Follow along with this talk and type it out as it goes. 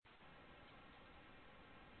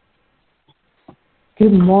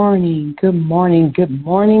Good morning, good morning, good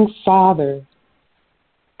morning, Father.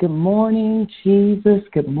 Good morning, Jesus.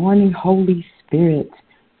 Good morning, Holy Spirit.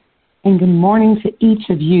 And good morning to each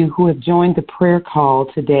of you who have joined the prayer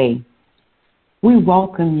call today. We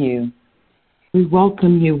welcome you. We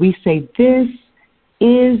welcome you. We say this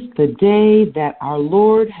is the day that our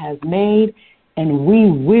Lord has made, and we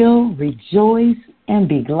will rejoice and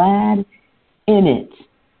be glad in it.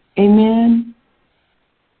 Amen.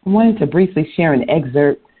 I wanted to briefly share an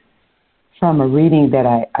excerpt from a reading that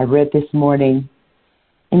I read this morning,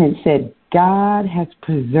 and it said, God has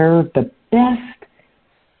preserved the best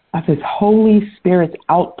of His Holy Spirit's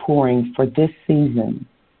outpouring for this season.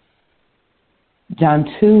 John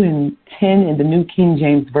 2:10 in the New King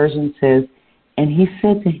James Version says, and He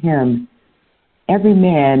said to him, every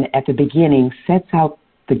man at the beginning sets out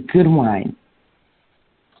the good wine.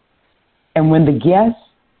 And when the guests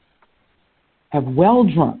have well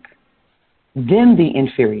drunk, then the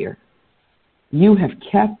inferior. You have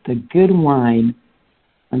kept the good wine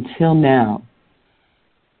until now.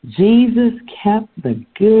 Jesus kept the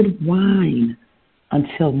good wine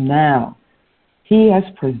until now. He has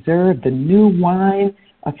preserved the new wine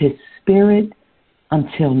of His Spirit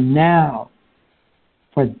until now.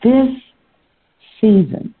 For this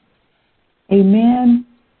season. Amen.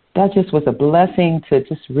 That just was a blessing to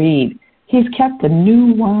just read. He's kept the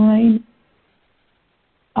new wine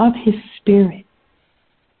of His Spirit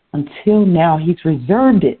until now. He's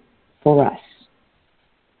reserved it for us.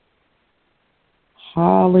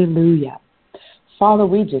 Hallelujah. Father,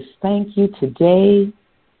 we just thank you today.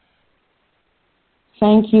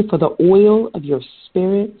 Thank you for the oil of your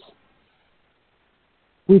Spirit.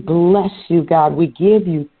 We bless you, God. We give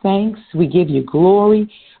you thanks. We give you glory.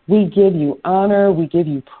 We give you honor. We give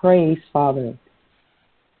you praise, Father.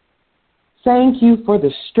 Thank you for the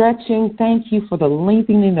stretching. Thank you for the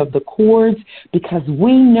lengthening of the cords, because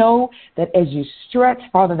we know that as you stretch,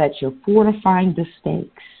 Father, that you're fortifying the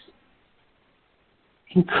stakes.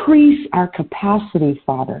 Increase our capacity,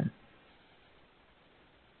 Father.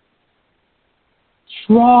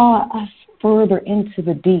 Draw us further into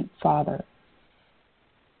the deep, Father.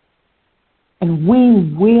 And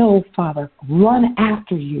we will, Father, run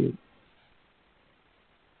after you.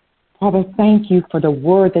 Father, thank you for the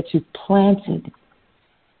word that you've planted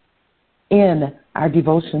in our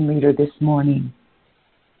devotion leader this morning.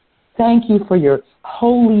 Thank you for your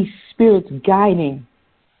Holy Spirit's guiding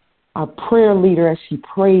our prayer leader as she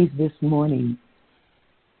prays this morning.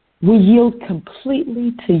 We yield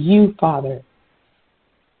completely to you, Father.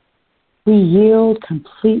 We yield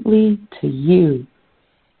completely to you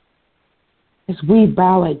as we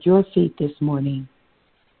bow at your feet this morning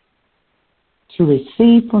to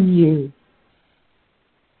receive from you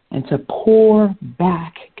and to pour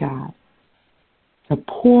back, God, to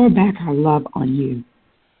pour back our love on you.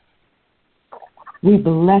 We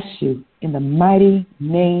bless you in the mighty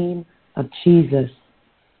name of Jesus.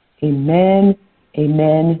 Amen,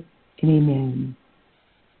 amen, and amen.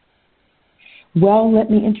 Well, let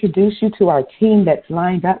me introduce you to our team that's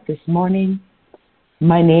lined up this morning.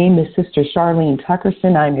 My name is Sister Charlene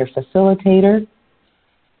Tuckerson. I'm your facilitator.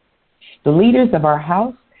 The leaders of our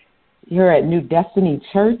house here at New Destiny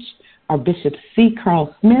Church are Bishop C.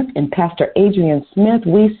 Carl Smith and Pastor Adrian Smith.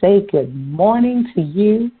 We say good morning to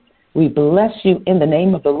you. We bless you in the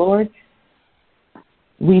name of the Lord.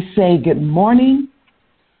 We say good morning,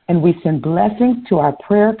 and we send blessings to our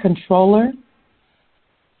prayer controller,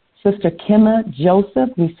 Sister Kimma Joseph.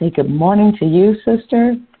 We say good morning to you,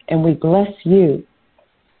 sister, and we bless you.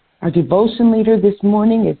 Our devotion leader this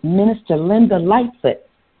morning is Minister Linda Lightfoot.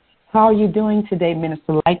 How are you doing today,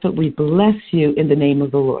 Minister Lightfoot? We bless you in the name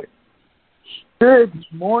of the Lord. Good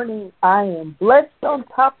morning. I am blessed on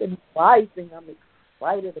top and rising. I'm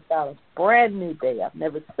excited about a brand new day I've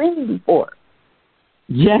never seen before.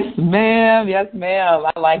 Yes, ma'am. Yes, ma'am.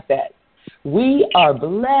 I like that. We are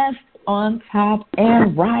blessed on top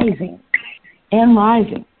and rising. And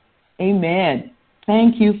rising. Amen.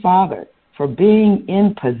 Thank you, Father, for being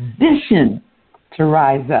in position to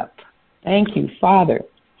rise up. Thank you, Father.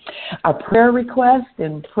 Our prayer requests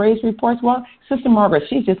and praise reports. Well, Sister Margaret,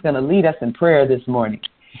 she's just going to lead us in prayer this morning.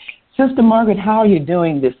 Sister Margaret, how are you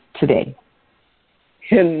doing this today?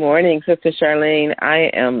 Good morning, Sister Charlene.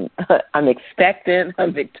 I'm expectant,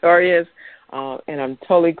 I'm victorious, and I'm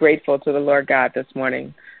totally grateful to the Lord God this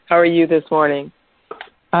morning. How are you this morning?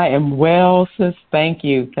 I am well, sis. Thank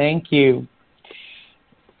you. Thank you.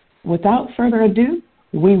 Without further ado,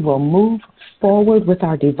 we will move forward with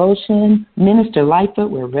our devotion. Minister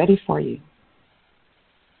Lightfoot, we're ready for you.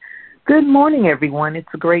 Good morning, everyone. It's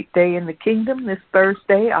a great day in the kingdom this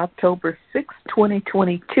Thursday, October 6,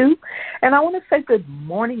 2022. And I want to say good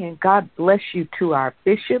morning and God bless you to our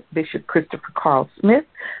Bishop Christopher Carl Smith.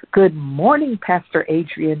 Good morning, Pastor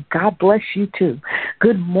Adrian. God bless you too.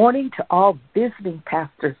 Good morning to all visiting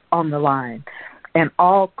pastors on the line and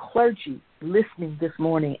all clergy listening this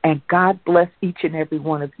morning. And God bless each and every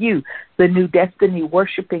one of you, the New Destiny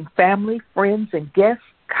worshiping family, friends, and guests.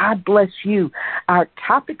 God bless you. Our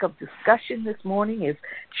topic of discussion this morning is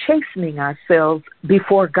chastening ourselves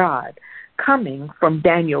before God, coming from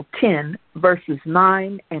Daniel 10, verses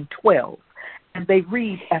 9 and 12. And they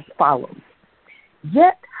read as follows.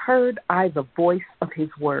 Yet heard I the voice of his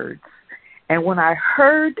words. And when I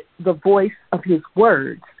heard the voice of his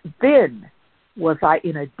words, then was I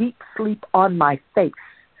in a deep sleep on my face,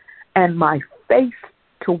 and my face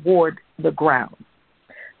toward the ground.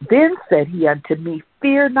 Then said he unto me,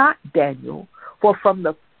 Fear not, Daniel, for from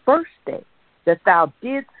the first day that thou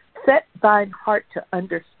didst set thine heart to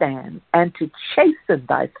understand and to chasten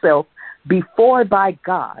thyself before thy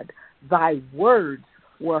God, thy words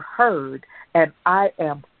were heard, and I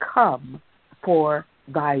am come for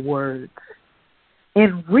thy words.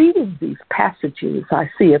 In reading these passages, I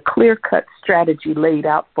see a clear-cut strategy laid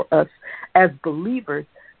out for us as believers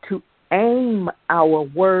to aim our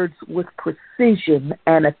words with precision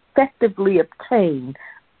and effectively obtain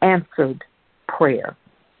answered prayer.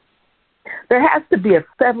 There has to be a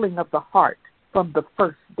settling of the heart from the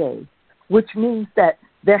first day, which means that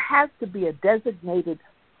there has to be a designated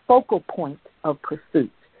focal point of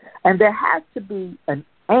pursuit, and there has to be an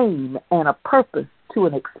aim and a purpose to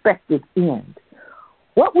an expected end.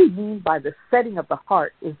 What we mean by the setting of the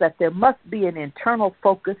heart is that there must be an internal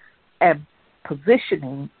focus and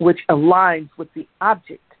positioning which aligns with the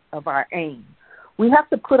object of our aim. We have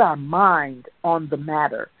to put our mind on the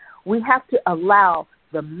matter. We have to allow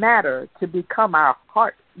the matter to become our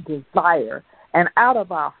heart's desire, and out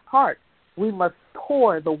of our heart we must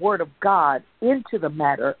pour the word of God into the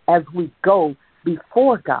matter as we go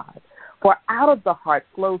before God. For out of the heart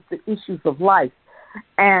flows the issues of life,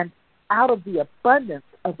 and out of the abundance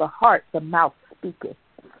of the heart the mouth speaketh.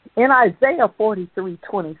 In Isaiah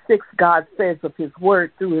 43:26, God says of his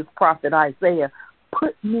word through his prophet Isaiah,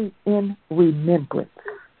 Put me in remembrance.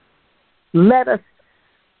 Let us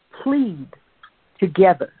plead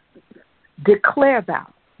together. Declare thou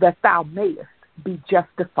that thou mayest be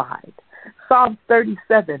justified. Psalm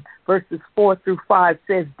 37, verses 4 through 5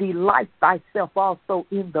 says, Delight thyself also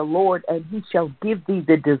in the Lord, and he shall give thee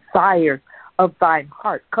the desires of thine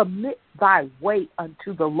heart. Commit thy way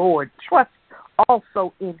unto the Lord. Trust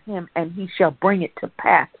also in him, and he shall bring it to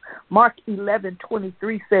pass. Mark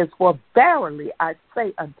 11:23 says, For verily I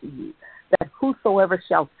say unto you, that whosoever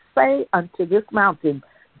shall say unto this mountain,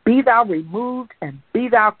 Be thou removed, and be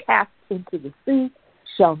thou cast into the sea,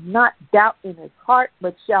 shall not doubt in his heart,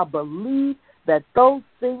 but shall believe that those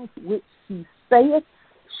things which he saith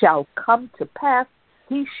shall come to pass,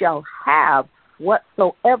 he shall have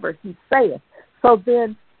whatsoever he saith. So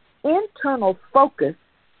then, internal focus,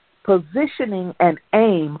 positioning, and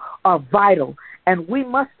aim are vital, and we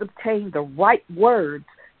must obtain the right words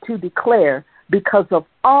to declare because of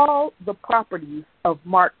all the properties of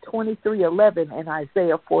Mark 23:11 and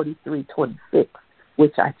Isaiah 43:26,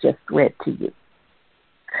 which I just read to you.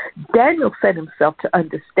 Daniel set himself to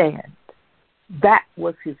understand. That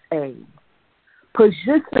was his aim.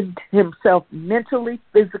 Positioned himself mentally,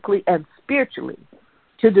 physically, and spiritually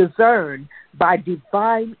to discern by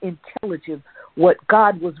divine intelligence what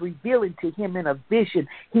God was revealing to him in a vision.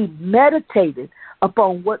 He meditated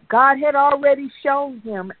upon what God had already shown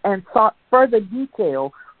him and sought further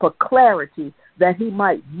detail for clarity that he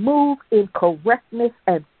might move in correctness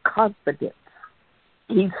and confidence.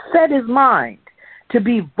 He set his mind to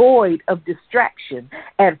be void of distraction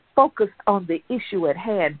and focused on the issue at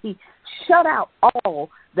hand. He shut out all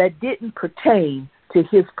that didn't pertain to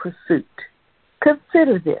his pursuit.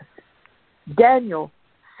 Consider this. Daniel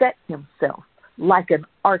set himself like an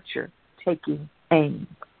archer taking aim.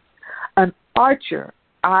 An archer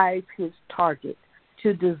eyes his target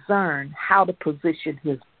to discern how to position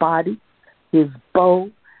his body, his bow,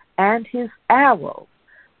 and his arrow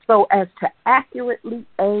so as to accurately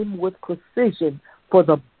aim with precision for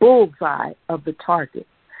the bullseye of the target.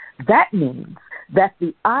 That means that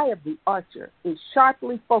the eye of the archer is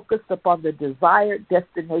sharply focused upon the desired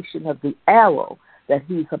destination of the arrow that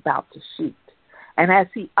he's about to shoot. And as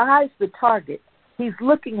he eyes the target, he's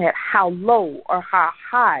looking at how low or how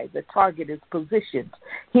high the target is positioned.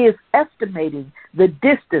 He is estimating the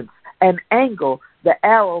distance and angle the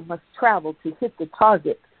arrow must travel to hit the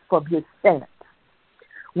target from his stance,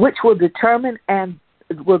 which will determine and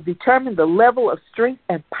determine the level of strength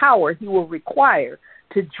and power he will require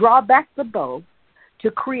to draw back the bow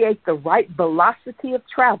to create the right velocity of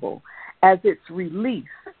travel as it's released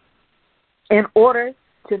in order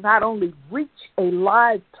to not only reach a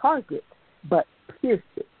live target, but pierce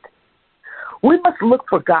it. We must look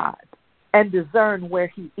for God and discern where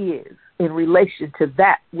he is in relation to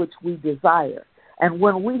that which we desire. And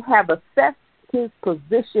when we have assessed his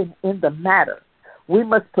position in the matter, we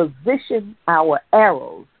must position our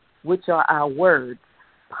arrows, which are our words,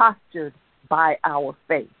 postured by our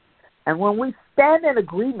faith. And when we stand in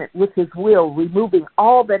agreement with his will, removing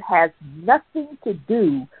all that has nothing to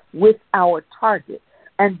do with our target,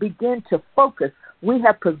 and begin to focus, we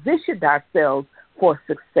have positioned ourselves for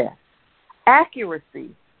success.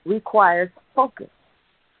 Accuracy requires focus.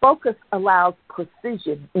 Focus allows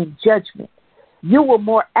precision in judgment. You will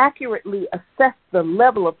more accurately assess the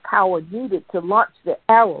level of power needed to launch the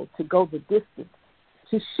arrow to go the distance.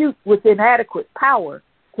 To shoot with inadequate power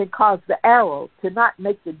can cause the arrow to not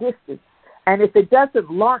make the distance. And if it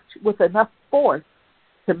doesn't launch with enough force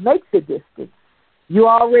to make the distance, you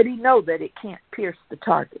already know that it can't pierce the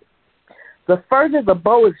target. The further the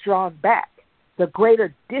bow is drawn back, the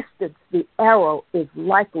greater distance the arrow is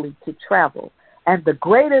likely to travel, and the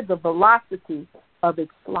greater the velocity of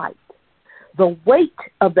its flight. The weight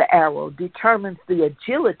of the arrow determines the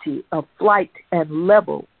agility of flight and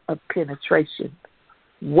level of penetration.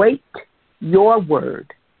 Weight your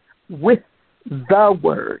word with the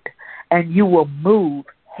word, and you will move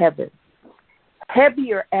heaven.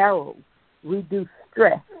 Heavier arrows reduce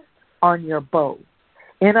stress on your bow.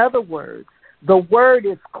 In other words, the word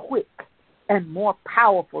is quick and more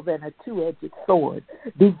powerful than a two-edged sword,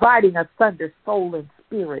 dividing asunder soul and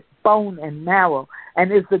spirit, bone and marrow,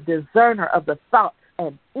 and is the discerner of the thoughts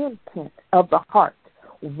and intent of the heart.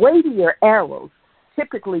 Weightier arrows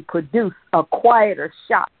typically produce a quieter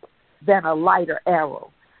shot than a lighter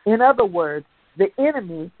arrow. In other words, the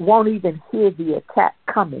enemy won't even hear the attack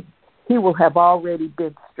coming. He will have already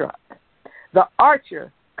been struck. The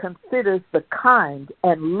archer considers the kind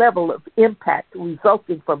and level of impact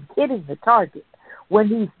resulting from hitting the target. When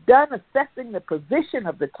he's done assessing the position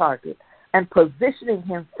of the target and positioning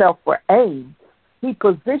himself for aim, he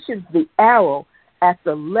positions the arrow at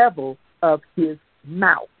the level of his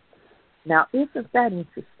mouth. Now, isn't that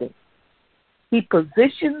interesting? He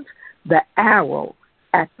positions the arrow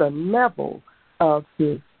at the level of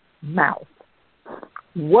his mouth.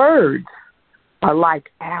 Words are like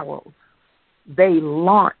arrows. They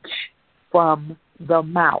launch from the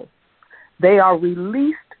mouth. They are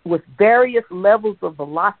released with various levels of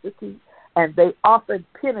velocity, and they often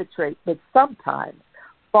penetrate, but sometimes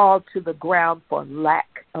fall to the ground for lack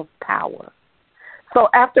of power. So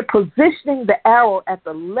after positioning the arrow at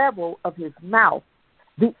the level of his mouth,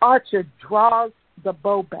 the archer draws the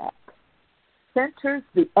bow back, centers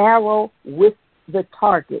the arrow with the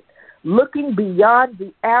target, looking beyond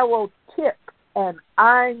the arrow tip and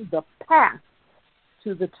eyeing the path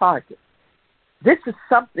to the target. This is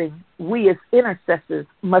something we as intercessors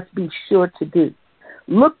must be sure to do.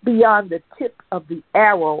 Look beyond the tip of the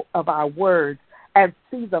arrow of our words and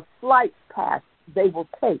see the flight path they will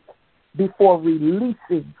take before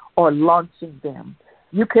releasing or launching them.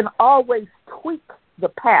 You can always tweak the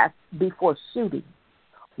path before shooting.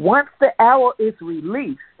 Once the arrow is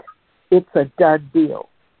released, it's a done deal.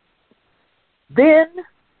 Then,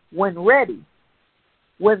 when ready,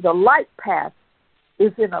 when the light path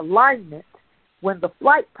is in alignment, when the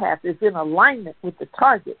flight path is in alignment with the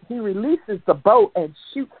target, he releases the bow and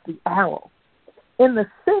shoots the arrow. In the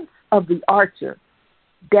sense of the archer,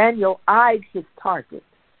 Daniel eyed his target,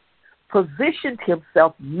 positioned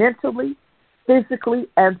himself mentally, physically,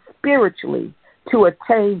 and spiritually to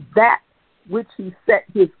attain that which he set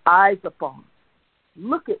his eyes upon.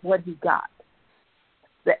 Look at what he got.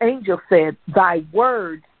 The angel said, "Thy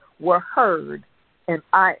words were heard, and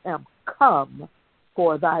I am come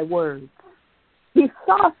for thy words." He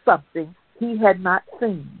saw something he had not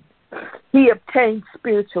seen. He obtained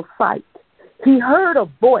spiritual sight. He heard a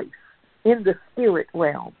voice in the spirit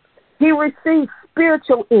realm. He received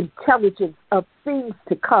spiritual intelligence of things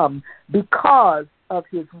to come because of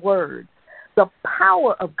his words. The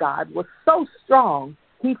power of God was so strong,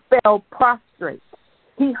 he fell prostrate.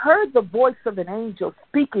 He heard the voice of an angel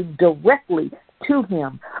speaking directly to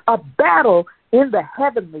him. A battle in the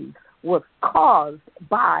heavenlies was caused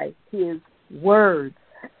by his words.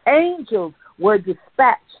 Angels were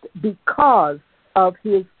dispatched because of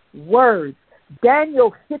his words.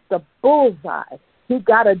 Daniel hit the bullseye. He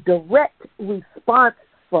got a direct response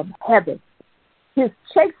from heaven. His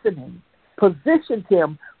chastening positioned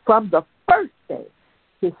him from the first day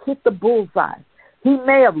to hit the bullseye. He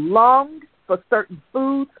may have longed for certain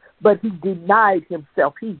foods, but he denied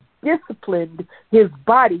himself. He disciplined his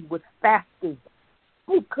body with fasting.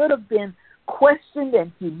 He could have been questioned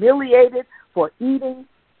and humiliated for eating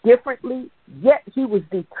differently, yet he was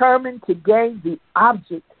determined to gain the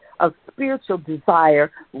object of spiritual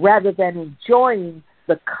desire rather than enjoying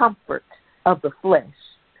the comfort of the flesh.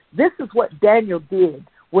 This is what Daniel did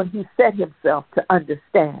when he set himself to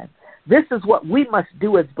understand. This is what we must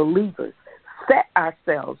do as believers, set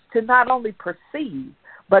ourselves to not only perceive,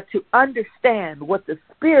 but to understand what the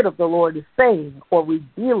Spirit of the Lord is saying or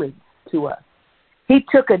revealing to us. He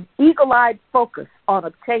took an eagle-eyed focus on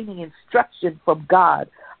obtaining instruction from God,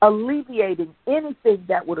 alleviating anything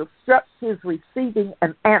that would obstruct his receiving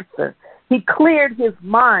an answer. He cleared his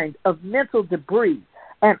mind of mental debris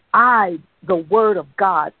and eyed the Word of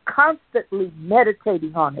God, constantly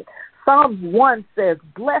meditating on it. Psalm 1 says,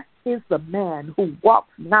 "Blessed is the man who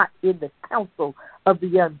walks not in the counsel of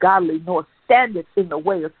the ungodly, nor standeth in the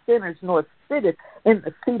way of sinners, nor sitteth in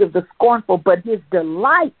the seat of the scornful, but his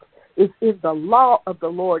delight is in the law of the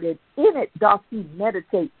Lord, and in it doth he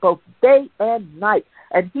meditate both day and night.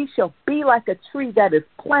 And he shall be like a tree that is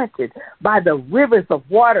planted by the rivers of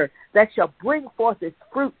water, that shall bring forth its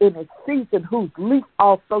fruit in its season, whose leaf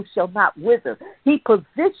also shall not wither." He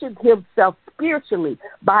positions himself spiritually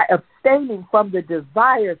by abstaining from the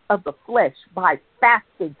desires of the flesh, by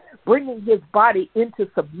fasting, bringing his body into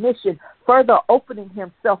submission, further opening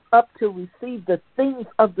himself up to receive the things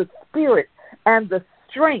of the Spirit and the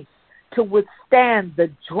strength to withstand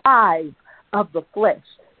the drive of the flesh.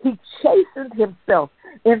 He chastened himself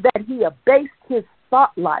in that he abased his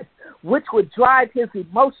thought life, which would drive his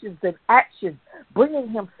emotions and actions, bringing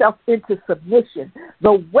himself into submission.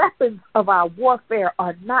 The weapons of our warfare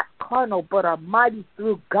are not carnal, but are mighty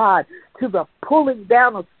through God to the pulling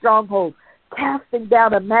down of strongholds, casting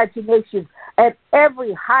down imaginations, and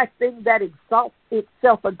every high thing that exalts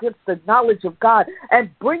itself against the knowledge of God, and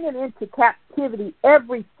bringing into captivity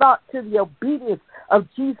every thought to the obedience of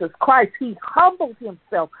Jesus Christ. He humbled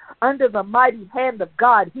himself under the mighty hand of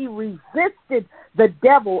God. He resisted the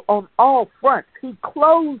devil on all fronts. He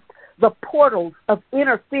closed the portals of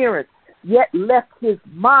interference, yet left his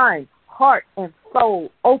mind, heart, and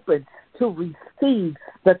soul open to receive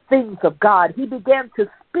the things of God. He began to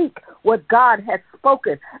speak what God had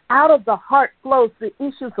spoken. Out of the heart flows the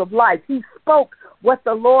issues of life. He spoke what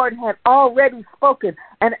the Lord had already spoken,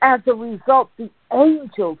 and as a result, the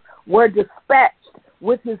angels were dispatched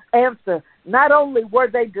with his answer. Not only were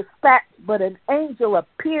they dispatched, but an angel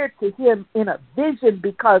appeared to him in a vision,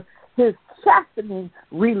 because his chastening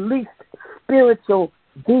released spiritual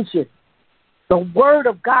vision. The Word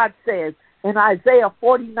of God says in Isaiah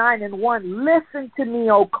 49:1, "Listen to me,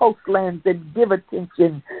 O coastlands, and give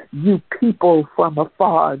attention, you people from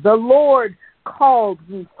afar. The Lord called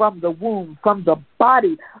me from the womb, from the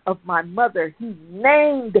body of my mother. He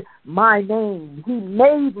named my name. He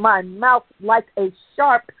made my mouth like a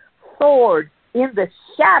sharp sword. In the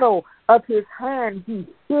shadow of his hand he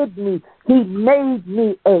hid me. He made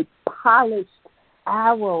me a polished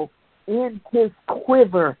arrow. In his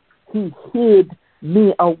quiver he hid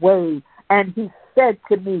me away. And he said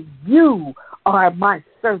to me, you are my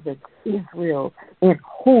servant Israel, in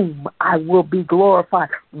whom I will be glorified."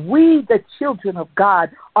 We, the children of God,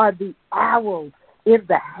 are the arrows in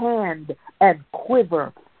the hand and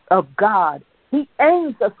quiver of God. He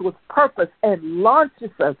aims us with purpose and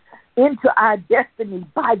launches us into our destiny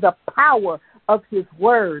by the power of his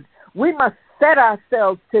word. We must set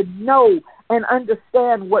ourselves to know and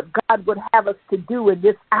understand what God would have us to do in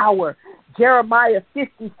this hour. Jeremiah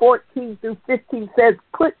 50:14-15 says,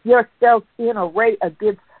 "Put yourselves in array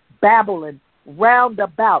against Babylon round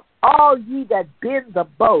about, all ye that bend the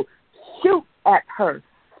bow. Shoot at her,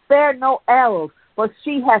 spare no arrows, for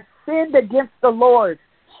she has sinned against the Lord.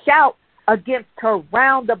 Shout against her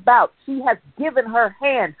round about. She has given her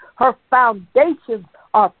hand. Her foundations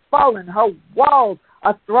are fallen. Her walls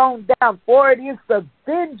are thrown down. For it is the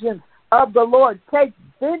vengeance of the Lord. Take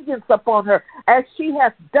vengeance upon her. As she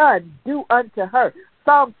has done, do unto her."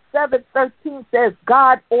 Psalm 7:13 says,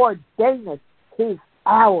 "God ordaineth his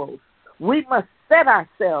arrows." We must set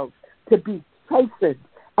ourselves to be chastened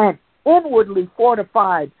and inwardly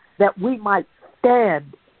fortified, that we might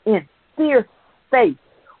stand in fierce faith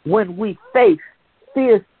when we face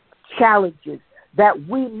fierce challenges, that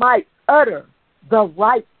we might utter the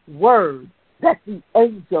right word, that the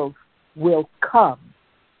angels will come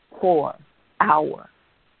for our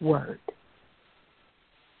word.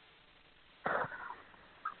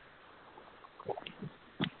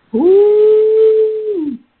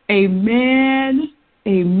 Woo! Amen,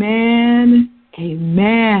 amen,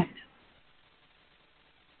 amen.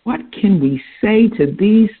 to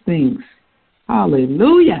these things.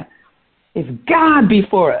 Hallelujah. If God be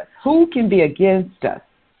for us, who can be against us?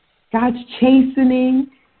 God's chastening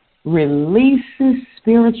releases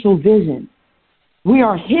spiritual vision. We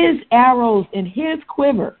are his arrows in his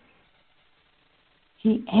quiver.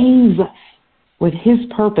 He aims us with his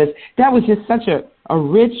purpose. That was just such a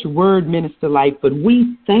rich word, Minister Lightfoot.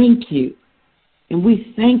 We thank you. And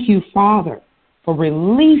we thank you, Father, for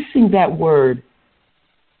releasing that word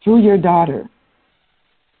through your daughter.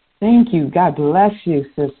 Thank you. God bless you,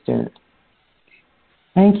 sister.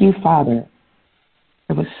 Thank you, Father.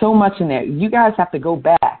 There was so much in there. You guys have to go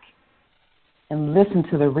back and listen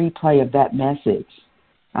to the replay of that message.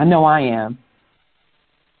 I know I am.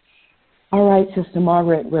 All right, Sister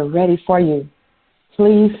Margaret, we're ready for you.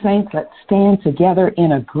 Please, saints, let's stand together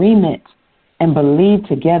in agreement and believe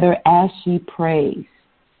together as she prays.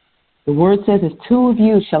 The word says, if two of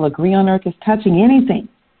you shall agree on earth as touching anything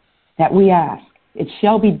that we ask, it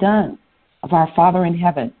shall be done of our Father in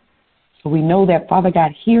heaven. So we know that Father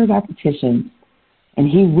God hears our petitions and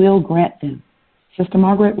he will grant them. Sister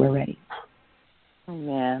Margaret, we're ready.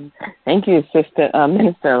 Amen. Thank you, Sister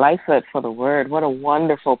Minister Lightfoot, for the word. What a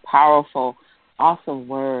wonderful, powerful, awesome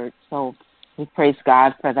word. So we praise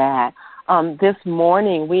God for that. This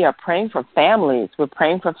morning we are praying for families. We're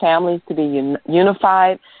praying for families to be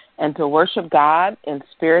unified and to worship God in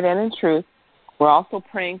spirit and in truth. We're also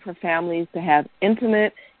praying for families to have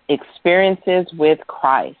intimate experiences with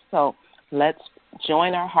Christ. So let's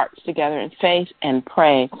join our hearts together in faith and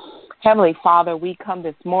pray. Heavenly Father, we come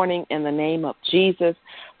this morning in the name of Jesus.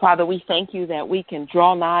 Father, we thank you that we can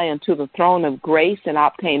draw nigh unto the throne of grace and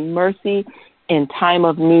obtain mercy in time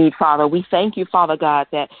of need, Father. We thank you, Father God,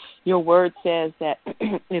 that your word says that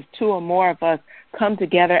if two or more of us come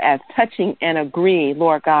together as touching and agree,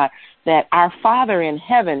 Lord God, that our Father in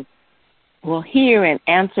heaven will hear and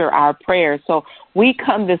answer our prayers. So we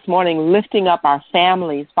come this morning lifting up our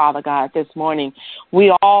families, Father God, this morning.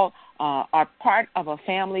 We all are part of a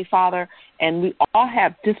family, Father, and we all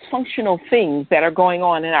have dysfunctional things that are going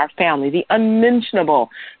on in our family, the unmentionable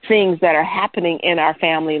things that are happening in our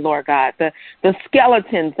family, Lord God, the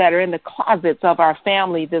skeletons that are in the closets of our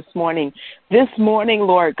family this morning. This morning,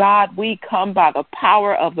 Lord God, we come by the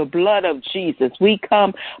power of the blood of Jesus. We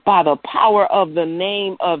come by the power of the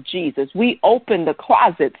name of Jesus. We open the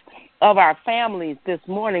closets of our families this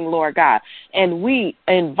morning, Lord God. And we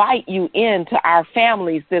invite you into our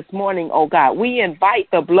families this morning, oh God. We invite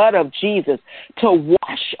the blood of Jesus to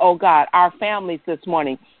wash, oh God, our families this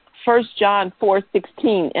morning. 1 John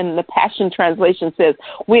 4:16 in the Passion Translation says,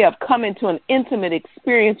 we have come into an intimate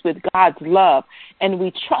experience with God's love, and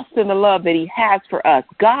we trust in the love that he has for us.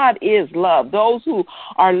 God is love. Those who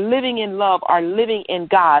are living in love are living in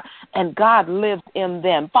God, and God lives in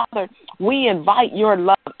them. Father, we invite your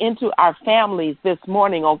love into our families this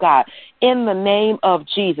morning, oh God, in the name of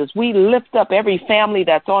Jesus. We lift up every family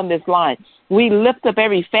that's on this line. We lift up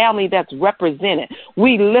every family that's represented.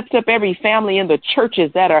 We lift up every family in the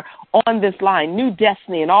churches that are on this line, New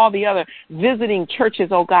Destiny and all the other visiting churches,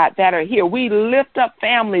 oh God, that are here. We lift up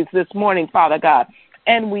families this morning, Father God.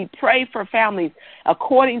 And we pray for families,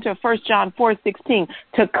 according to 1 John 4:16,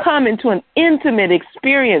 to come into an intimate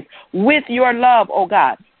experience with your love, oh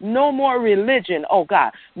God. No more religion, oh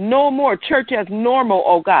God. No more church as normal,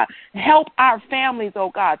 oh God. Help our families, oh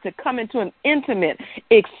God, to come into an intimate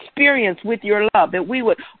experience with your love, that we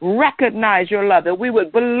would recognize your love, that we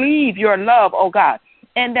would believe your love, oh God,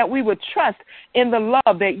 and that we would trust in the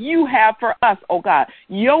love that you have for us, oh God.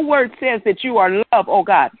 Your word says that you are love, oh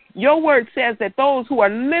God. Your word says that those who are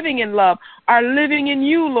living in love are living in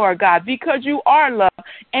you, Lord God, because you are love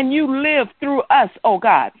and you live through us, oh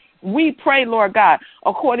God. We pray, Lord God,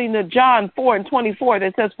 according to John 4:24,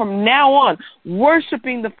 that says, from now on,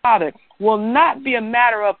 worshiping the Father will not be a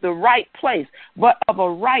matter of the right place, but of a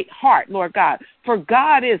right heart, Lord God. For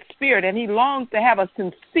God is spirit, and he longs to have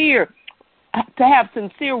sincere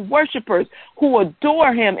worshipers who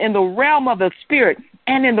adore him in the realm of the spirit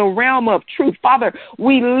and in the realm of truth. Father,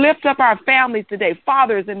 we lift up our families today,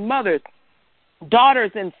 fathers and mothers,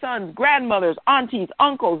 daughters and sons, grandmothers, aunties,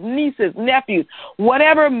 uncles, nieces, nephews,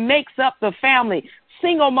 whatever makes up the family,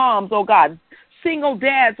 single moms, oh God, single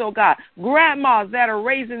dads, oh God, grandmas that are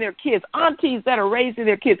raising their kids, aunties that are raising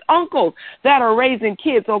their kids, uncles that are raising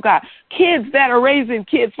kids, oh God, kids that are raising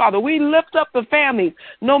kids, Father. We lift up the families,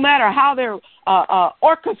 no matter how they're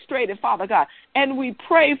orchestrated, Father God, and we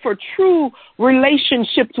pray for true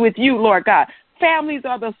relationships with you, Lord God. Families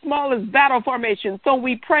are the smallest battle formation, so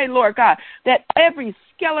we pray, Lord God, that every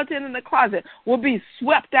skeleton in the closet will be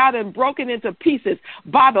swept out and broken into pieces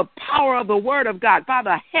by the power of the word of God, by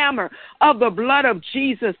the hammer of the blood of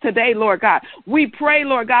Jesus today, Lord God. We pray,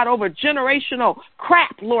 Lord God, over generational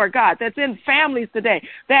crap, Lord God, that's in families today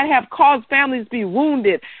that have caused families to be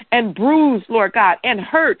wounded and bruised, Lord God, and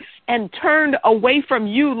hurt and turned away from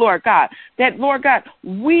you, Lord God. That, Lord God,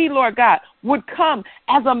 we, Lord God, would come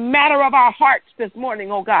as a matter of our hearts this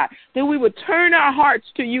morning, oh God, that we would turn our hearts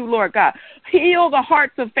to you, Lord God. Heal the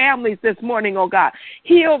hearts of families this morning, oh God.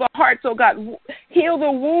 Heal the hearts, oh God. Heal the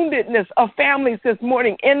woundedness of families this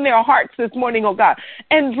morning in their hearts this morning, oh God,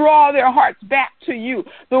 and draw their hearts back to you,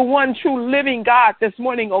 the one true living God this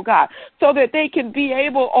morning, oh God, so that they can be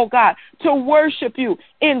able, oh God, to worship you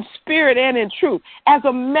in spirit and in truth as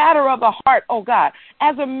a matter of the heart, oh God,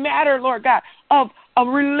 as a matter, Lord God, of a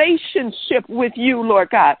relationship with you, Lord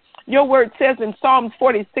God. Your word says in Psalms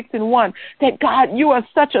 46:1 that, God, you are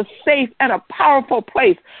such a safe and a powerful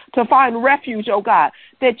place to find refuge, oh God,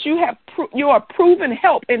 that you are proven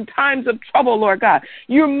help in times of trouble, Lord God.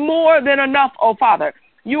 You're more than enough, oh Father.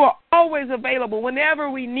 You are always available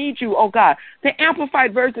whenever we need you, oh God. The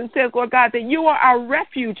Amplified Version says, Lord God, that you are our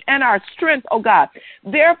refuge and our strength, oh God.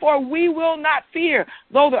 Therefore, we will not fear,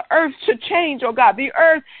 though the earth should change, oh God. The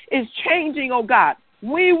earth is changing, oh God.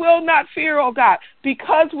 We will not fear, oh God,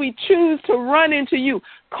 because we choose to run into you.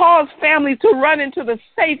 Cause families to run into the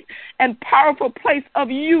safe and powerful place of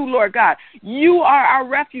you, Lord God. You are our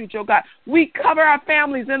refuge, oh God. We cover our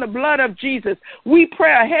families in the blood of Jesus. We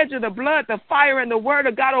pray a hedge of the blood, the fire, and the word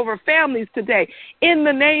of God over families today. In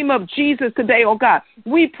the name of Jesus today, oh God.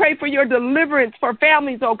 We pray for your deliverance for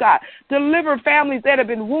families, oh God. Deliver families that have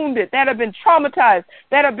been wounded, that have been traumatized,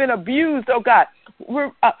 that have been abused, oh God.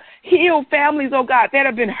 Heal families, oh God, that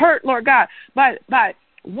have been hurt, Lord God, by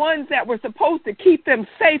ones that were supposed to keep them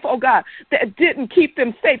safe, oh God, that didn't keep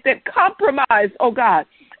them safe, that compromised, oh God,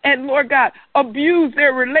 and Lord God, abuse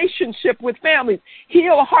their relationship with families.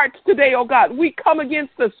 Heal hearts today, oh God. We come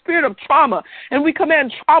against the spirit of trauma, and we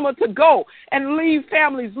command trauma to go and leave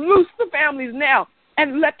families. Loose the families now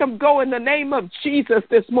and let them go in the name of Jesus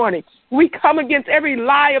this morning. We come against every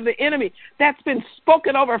lie of the enemy that's been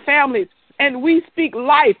spoken over families, and we speak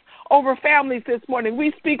life over families this morning.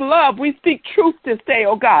 We speak love. We speak truth this day,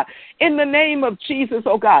 oh God, in the name of Jesus,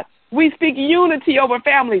 oh God. We speak unity over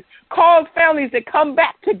families. Cause families to come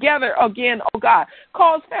back together again, oh God.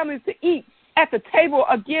 Cause families to eat at the table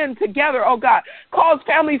again together, oh God. Cause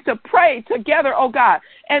families to pray together, oh God,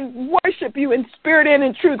 and worship you in spirit and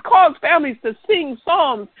in truth. Cause families to sing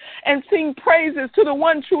psalms and sing praises to the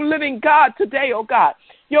one true living God today, oh God.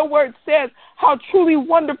 Your word says how truly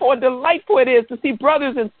wonderful and delightful it is to see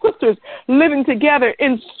brothers and sisters living together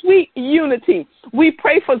in sweet unity. We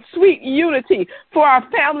pray for sweet unity for our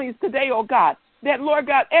families today, oh God, that, Lord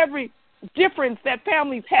God, every difference that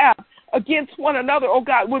families have against one another, oh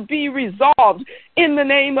God, would be resolved in the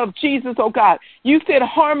name of Jesus, oh God. You said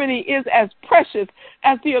harmony is as precious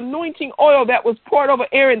as the anointing oil that was poured over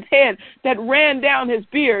Aaron's head that ran down his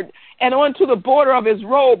beard and onto the border of his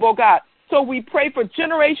robe, oh God. So we pray for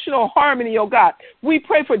generational harmony, oh God. We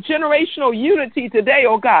pray for generational unity today,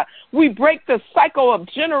 oh God. We break the cycle of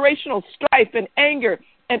generational strife and anger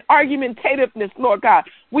and argumentativeness, Lord God.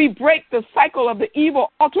 We break the cycle of the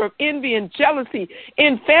evil altar of envy and jealousy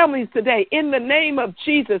in families today in the name of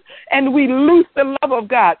Jesus. And we loose the love of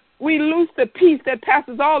God. We loose the peace that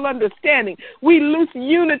passes all understanding. We loose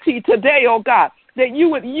unity today, oh God, that you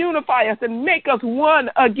would unify us and make us one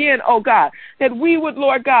again, oh God, that we would,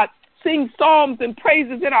 Lord God, sing psalms and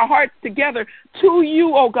praises in our hearts together to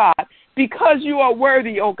you, oh God, because you are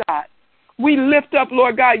worthy, oh God. We lift up,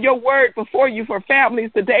 Lord God, your word before you for families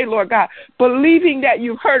today, Lord God, believing that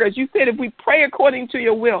you've heard us. You said if we pray according to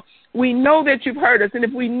your will, we know that you've heard us. And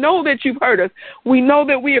if we know that you've heard us, we know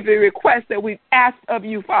that we have the request that we've asked of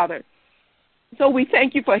you, Father. So we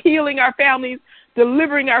thank you for healing our families,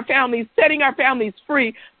 delivering our families, setting our families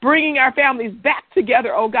free, bringing our families back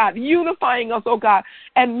together, oh God, unifying us, oh God,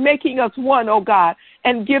 and making us one, oh God,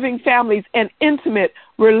 and giving families an intimate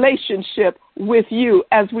relationship with you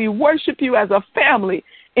as we worship you as a family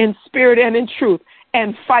in spirit and in truth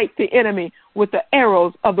and fight the enemy with the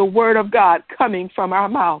arrows of the word of God coming from our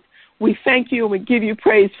mouth. We thank you and we give you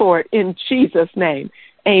praise for it in Jesus' name.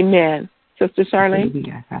 Amen. Sister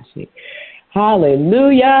Charlene?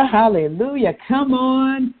 Hallelujah, hallelujah. Come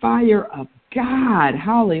on, fire of God.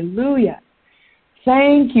 Hallelujah.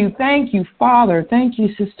 Thank you, Father. Thank you,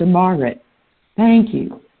 Sister Margaret. Thank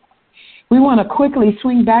you. We want to quickly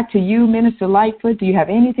swing back to you, Minister Lightfoot. Do you have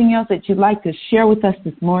anything else that you'd like to share with us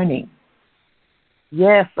this morning?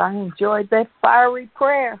 Yes, I enjoyed that fiery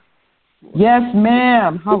prayer. Yes,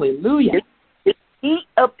 ma'am. Hallelujah. heat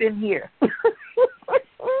up in here.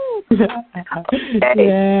 Okay.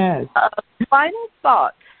 Yes. Final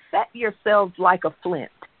thought. Set yourselves like a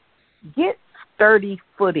flint. Get sturdy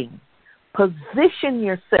footing. Position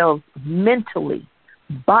yourselves mentally,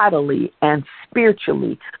 bodily, and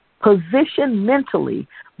spiritually. Position mentally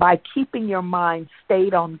by keeping your mind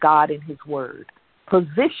stayed on God and His Word.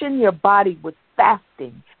 Position your body with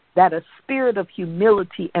fasting, that a spirit of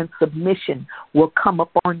humility and submission will come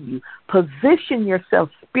upon you. Position yourself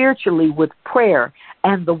spiritually with prayer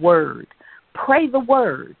and the Word. Pray the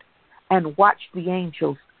Word and watch the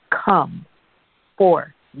angels come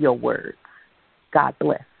for your words. God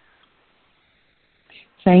bless.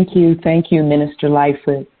 Thank you, Minister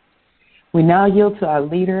Lightfoot. We now yield to our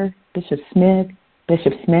leader, Bishop Smith.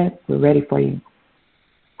 Bishop Smith, we're ready for you.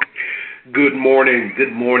 Good morning.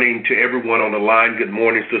 Good morning to everyone on the line. Good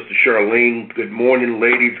morning, Sister Charlene. Good morning,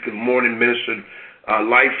 ladies. Good morning, Minister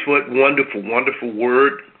Lightfoot. Wonderful, wonderful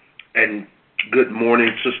word. And good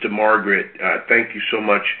morning, Sister Margaret. Thank you so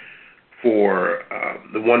much for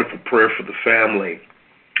the wonderful prayer for the family.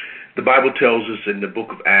 The Bible tells us in the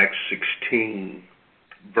book of Acts 16,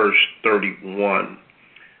 verse 31,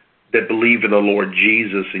 that believe in the Lord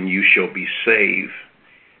Jesus and you shall be saved,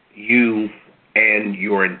 you and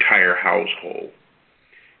your entire household.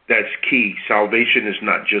 That's key. Salvation is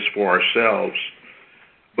not just for ourselves,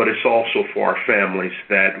 but it's also for our families,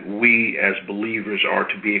 that we as believers are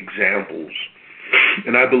to be examples.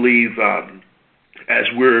 And I believe as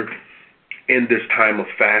we're in this time of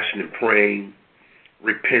fasting and praying,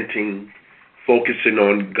 repenting, focusing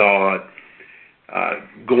on God,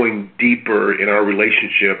 going deeper in our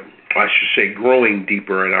relationship, I should say growing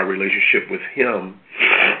deeper in our relationship with Him,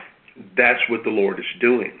 that's what the Lord is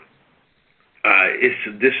doing.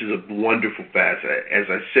 This is a wonderful fast. As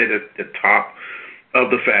I said at the top of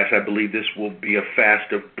the fast, I believe this will be a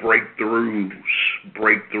fast of breakthroughs.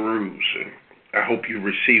 And I hope you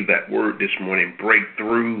receive that word this morning,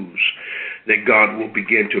 breakthroughs, that God will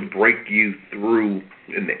begin to break you through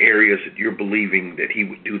in the areas that you're believing that He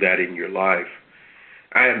would do that in your life.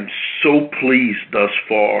 I am so pleased thus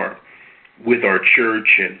far with our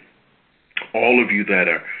church and all of you that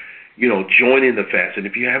are, joining the fast. And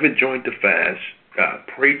if you haven't joined the fast,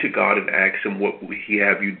 pray to God and ask Him what will He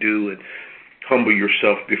have you do, and humble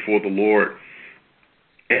yourself before the Lord.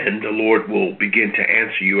 And the Lord will begin to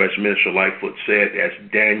answer you, as Minister Lightfoot said, as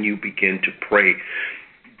Daniel began to pray.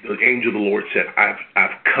 The angel of the Lord said,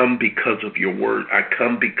 I've come because of your word. I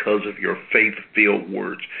come because of your faith-filled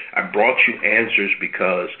words. I brought you answers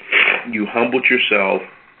because you humbled yourself.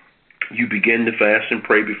 You begin to fast and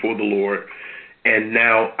pray before the Lord. And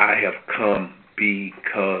now I have come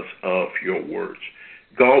because of your words.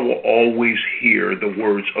 God will always hear the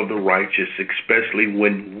words of the righteous, especially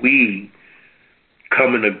when we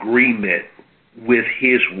come in agreement with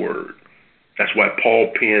His word. That's why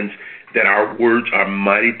Paul pens that our words are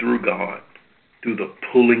mighty through God, through the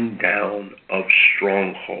pulling down of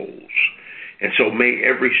strongholds. And so may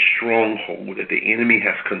every stronghold that the enemy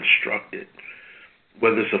has constructed,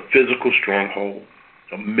 whether it's a physical stronghold,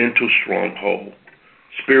 a mental stronghold,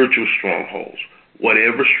 spiritual strongholds,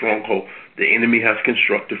 whatever stronghold the enemy has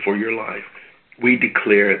constructed for your life, we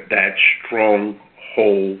declare that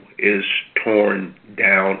stronghold is torn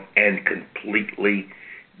down and completely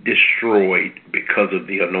destroyed because of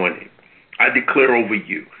the anointing. I declare over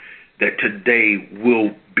you that today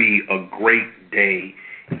will be a great day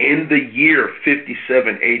in the year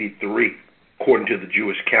 5783, according to the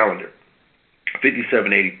Jewish calendar.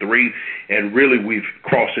 5783, and really we've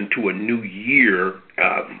crossed into a new year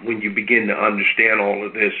when you begin to understand all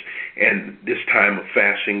of this and this time of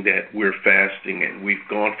fasting that we're fasting, and we've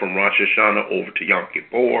gone from Rosh Hashanah over to Yom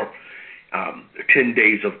Kippur, 10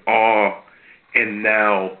 days of awe, and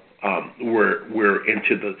now we're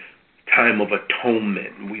into the time of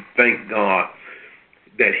atonement. We thank God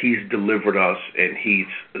that He's delivered us and He's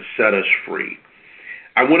set us free.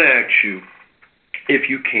 I want to ask you, if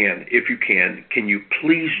you can you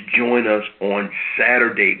please join us on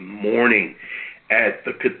Saturday morning at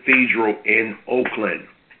the Cathedral in Oakland?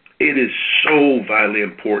 It is so vitally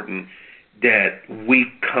important that we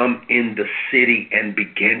come in the city and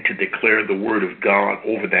begin to declare the word of God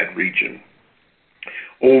over that region,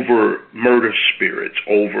 over murder spirits,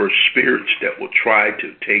 over spirits that will try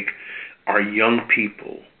to take our young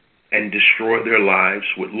people and destroy their lives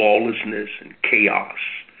with lawlessness and chaos.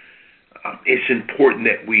 It's important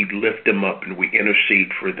that we lift them up and we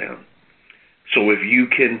intercede for them. So if you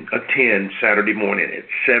can attend Saturday morning at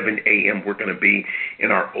 7 a.m., we're going to be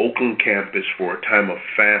in our Oakland campus for a time of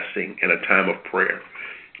fasting and a time of prayer.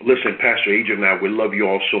 Listen, Pastor Adrian and I, we love you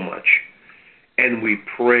all so much. And we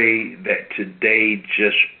pray that today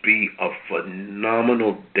just be a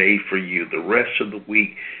phenomenal day for you. The rest of the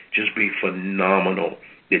week just be phenomenal.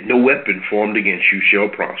 That no weapon formed against you shall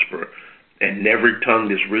prosper, and every tongue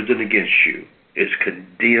that's risen against you is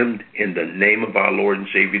condemned in the name of our Lord and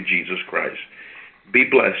Savior Jesus Christ. Be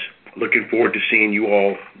blessed. Looking forward to seeing you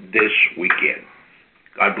all this weekend.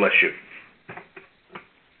 God bless you.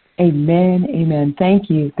 Amen. Amen. Thank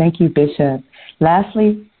you. Thank you, Bishop.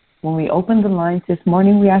 Lastly, when we open the lines this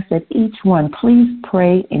morning, we ask that each one please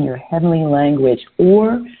pray in your heavenly language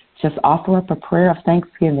or just offer up a prayer of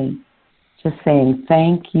thanksgiving, just saying,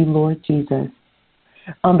 thank you, Lord Jesus.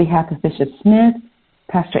 On behalf of Bishop Smith,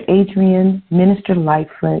 Pastor Adrian, Minister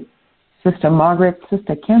Lightfoot, Sister Margaret,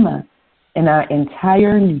 Sister Kemma, and our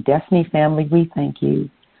entire New Destiny family, we thank you.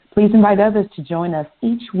 Please invite others to join us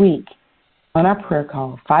each week on our prayer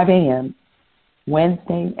call, 5 a.m.,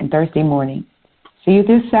 Wednesday and Thursday morning. See you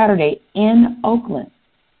this Saturday in Oakland.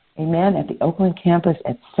 Amen, at the Oakland campus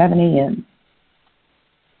at 7 a.m.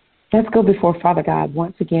 Let's go before Father God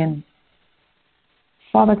once again.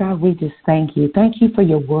 Father God, we just thank you. Thank you for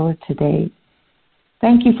your word today.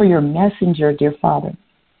 Thank you for your messenger, dear Father.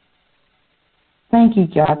 Thank you,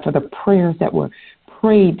 God, for the prayers that were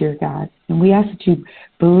prayed, dear God. And we ask that you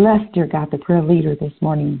bless, dear God, the prayer leader this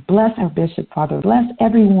morning. Bless our bishop, Father. Bless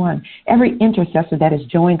everyone, every intercessor that has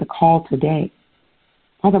joined the call today.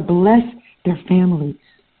 Father, bless their families.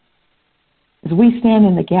 As we stand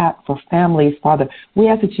in the gap for families, Father, we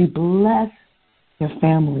ask that you bless their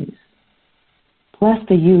families. Bless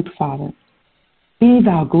the youth, Father. Be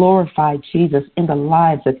thou glorified, Jesus, in the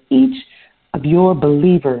lives of each of your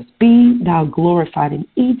believers. Be thou glorified in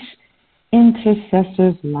each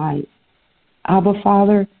intercessor's life. Abba,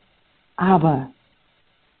 Father, Abba,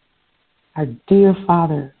 our dear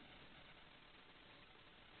Father,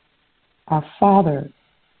 our Father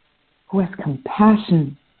who has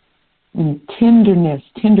compassion and tenderness,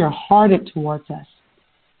 tender-hearted towards us.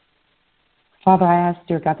 Father, I ask,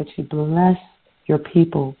 dear God, that you bless your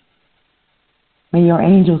people. May your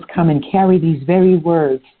angels come and carry these very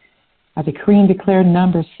words. I decree and declare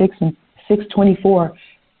Numbers 6:24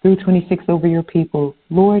 through 26 over your people.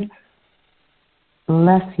 Lord,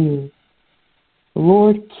 bless you. The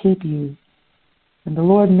Lord keep you. And the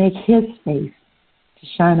Lord make his face to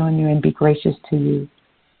shine on you and be gracious to you.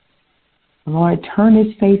 The Lord turn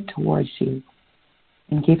his face towards you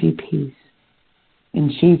and give you peace. In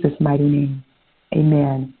Jesus' mighty name,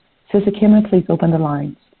 amen. Sister Kimma, please open the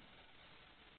lines.